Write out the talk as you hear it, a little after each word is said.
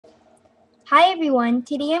Hi everyone,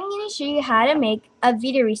 today I'm going to show you how to make a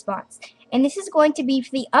video response, and this is going to be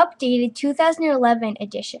for the updated 2011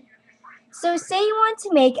 edition. So say you want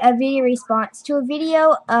to make a video response to a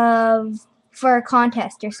video for a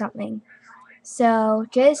contest or something. So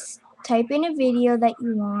just type in a video that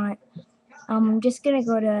you want. I'm just going to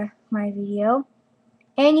go to my video,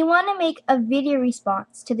 and you want to make a video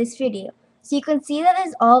response to this video. So you can see that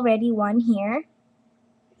there's already one here,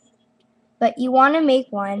 but you want to make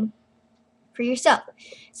one for yourself.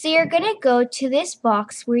 So you're going to go to this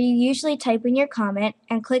box where you usually type in your comment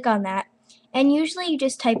and click on that. And usually you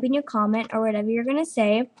just type in your comment or whatever you're going to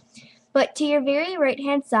say. But to your very right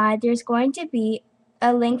hand side, there's going to be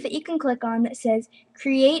a link that you can click on that says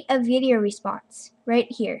create a video response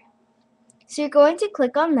right here. So you're going to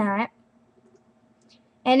click on that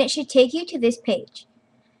and it should take you to this page.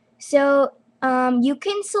 So you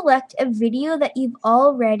can select a video that you've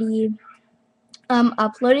already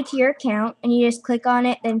uploaded to your account, and you just click on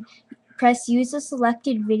it, then press use the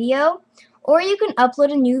selected video, or you can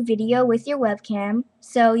upload a new video with your webcam.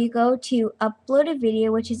 So you go to upload a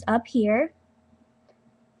video, which is up here,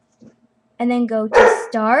 and then go to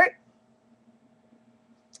start,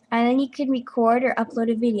 and then you can record or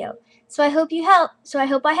upload a video. So I hope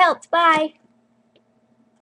I helped. Bye.